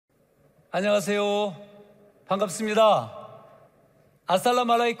안녕하세요. 반갑습니다.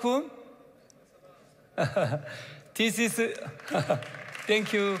 아살라무 알라이쿰. This is,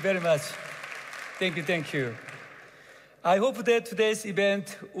 thank you very much. Thank you. I hope that today's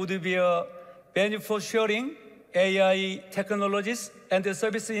event would be a venue for sharing AI technologies and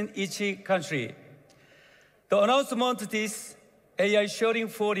services in each country. The announcement is AI sharing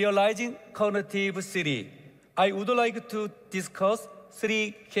for realizing cognitive city. I would like to discuss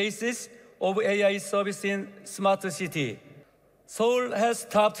 3 cases of AI service in smart city. Seoul has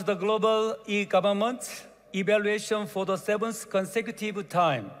topped the global e-government evaluation for the 7th consecutive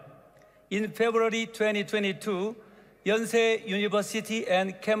time. In February 2022, Yonsei University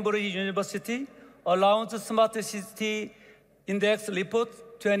and Cambridge University announced Smart City Index Report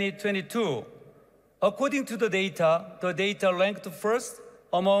 2022. According to the data ranked first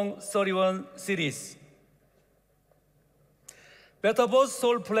among 31 cities. Metaverse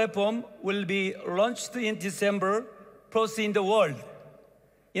Seoul platform will be launched in December, first in the world.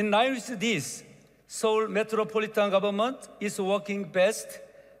 In line with this, Seoul Metropolitan Government is working best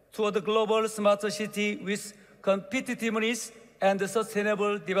toward the global smart city with competitiveness and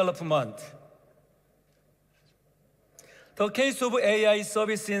sustainable development. The case of AI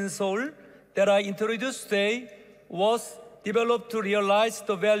service in Seoul that I introduced today was developed to realize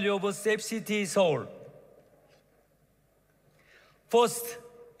the value of a safe city Seoul. First,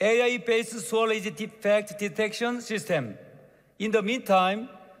 AI-based swallowage defect detection system. In the meantime,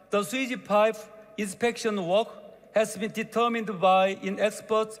 the sewage pipe inspection work has been determined by an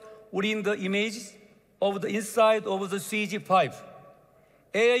expert reading the images of the inside of the sewage pipe.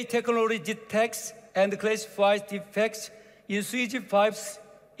 AI technology detects and classifies defects in sewage pipes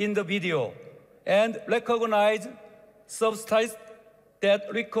in the video and recognize subtypes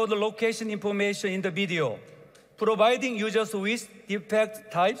that record the location information in the video, providing users with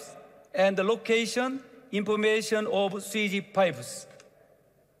defect types and the location information of sewage pipes.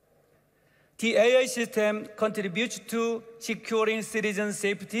 The AI system contributes to securing citizen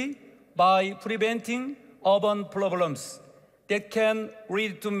safety by preventing urban problems that can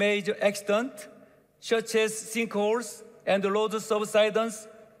lead to major accidents, such as sinkholes and road subsidence,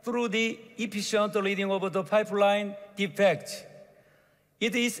 through the efficient reading of the pipeline defect.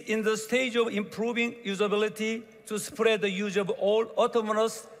 It is in the stage of improving usability to spread the use of all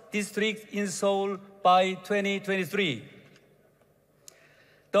autonomous districts in Seoul by 2023.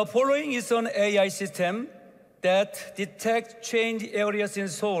 The following is an AI system that detects change areas in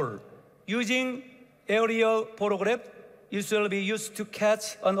Seoul. Using aerial photograph, it will be used to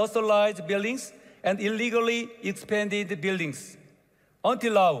catch unauthorized buildings and illegally expanded buildings.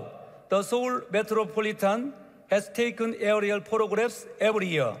 Until now, the Seoul Metropolitan has taken aerial photographs every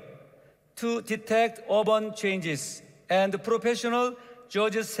year to detect urban changes, and professional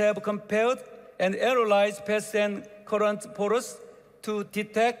judges have compared and analyzed past and current photos to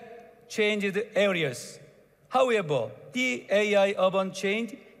detect changed areas. However, the AI urban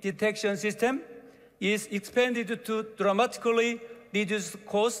change detection system is expanded to dramatically reduce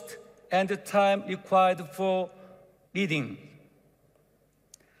cost and time required for reading.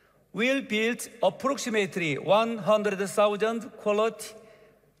 We'll build approximately 100,000 quality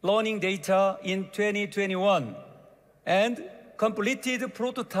learning data in 2021 and completed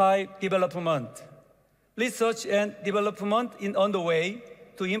prototype development. Research and development is underway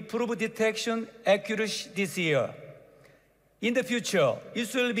to improve detection accuracy this year. In the future,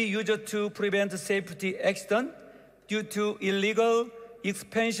 it will be used to prevent safety accidents due to illegal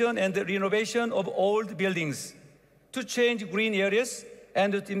expansion and renovation of old buildings, to change green areas,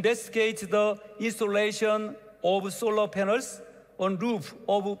 and to investigate the installation of solar panels on roof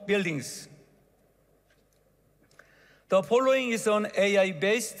of buildings. The following is an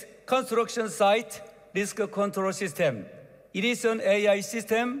AI-based construction site risk control system. It is an AI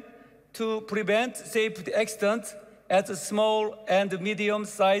system to prevent safety accidents at a small and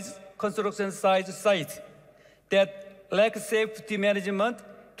medium-sized construction sites that lack safety management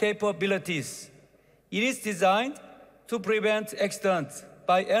capabilities. It is designed to prevent accidents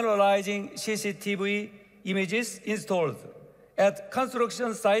by analyzing CCTV images installed at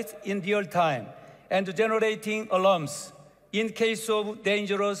construction sites in real time and generating alarms in case of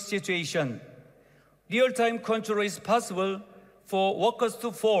dangerous situation. Real-time control is possible for workers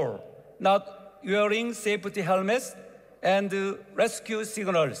to fall, not wearing safety helmets and rescue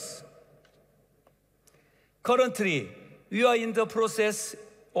signals. Currently, we are in the process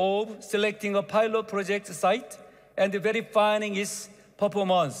of selecting a pilot project site and verifying its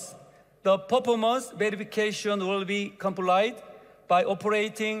performance. The performance verification will be complied by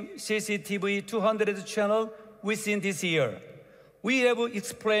operating CCTV 200 channel within this year. We have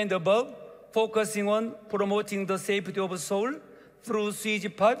explained above focusing on promoting the safety of Seoul through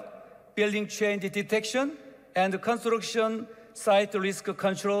sewage pipe, building change detection, and construction site risk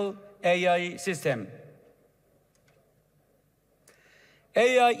control AI system.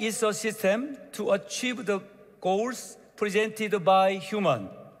 AI is a system to achieve the goals presented by human.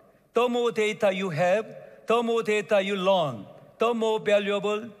 The more data you have, the more data you learn, the more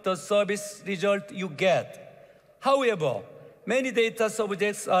valuable the service result you get. However, many data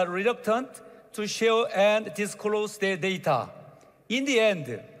subjects are reluctant to share and disclose their data. In the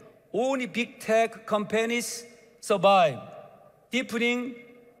end, only big tech companies survive, deepening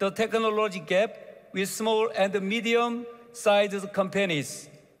the technology gap with small and medium-sized companies,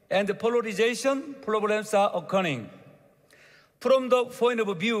 and the polarization problems are occurring. From the point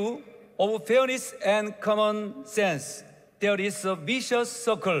of view of fairness and common sense, there is a vicious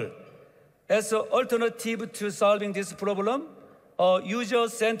circle. As an alternative to solving this problem, a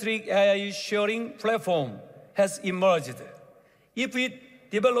user-centric AI sharing platform has emerged. If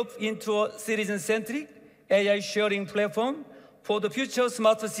it develops into a citizen-centric AI sharing platform for the future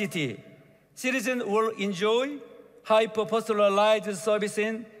smart city, citizens will enjoy hyper-personalized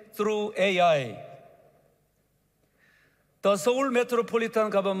servicing through AI. The Seoul Metropolitan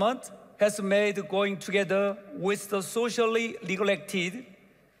Government has made going together with the socially neglected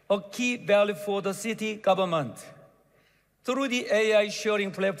a key value for the city government. Through the AI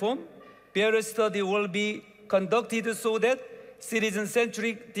sharing platform, various studies will be conducted so that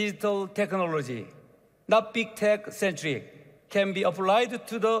citizen-centric digital technology, not big tech-centric, can be applied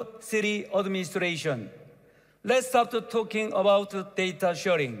to the city administration. Let's start talking about data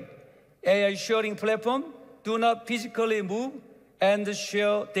sharing. AI sharing platform do not physically move and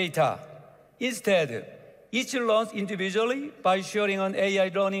share data. Instead, each learns individually by sharing an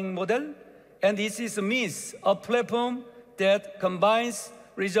AI learning model, and this is means a platform that combines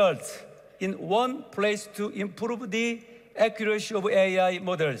results in one place to improve the accuracy of AI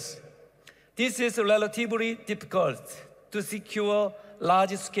models. This is relatively difficult to secure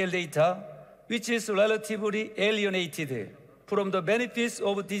large-scale data, which is relatively alienated from the benefits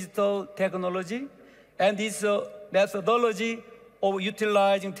of digital technology and its methodology of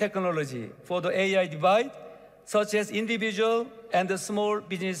utilizing technology for the AI divide, such as individual and small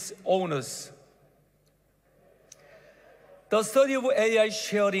business owners. The study of AI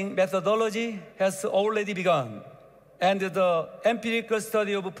sharing methodology has already begun, and the empirical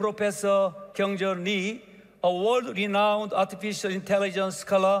study of Professor Kyung-Jun Lee, a world-renowned artificial intelligence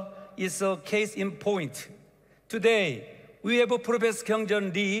scholar, is a case in point. Today, we have Professor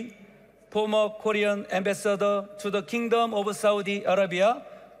Kyung-Jun Lee, former Korean ambassador to the Kingdom of Saudi Arabia,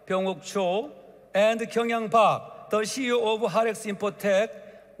 Byung-Wook Cho, and Kyung-Yang Park, the CEO of Harex Infotech,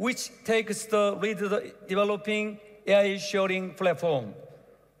 which takes the lead developing AI sharing platform.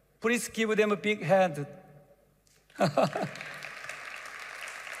 Please give them a big hand.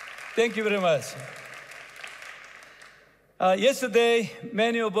 Thank you very much. Yesterday,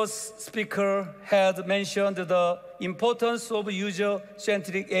 many of us speakers had mentioned the importance of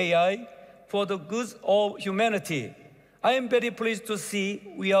user-centric AI for the good of humanity. I am very pleased to see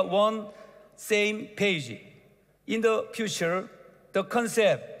we are on same page. In the future, the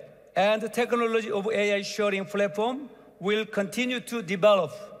concept and the technology of AI sharing platform will continue to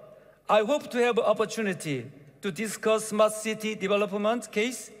develop. I hope to have an opportunity to discuss smart city development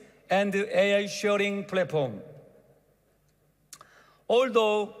case and the AI sharing platform.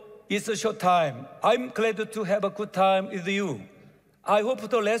 Although it's a short time, I'm glad to have a good time with you. I hope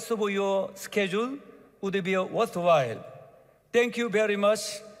the rest of your schedule would be worthwhile. Thank you very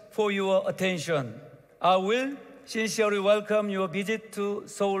much for your attention. I will sincerely welcome your visit to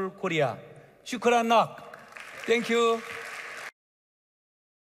Seoul, Korea. Shukran nak. Thank you.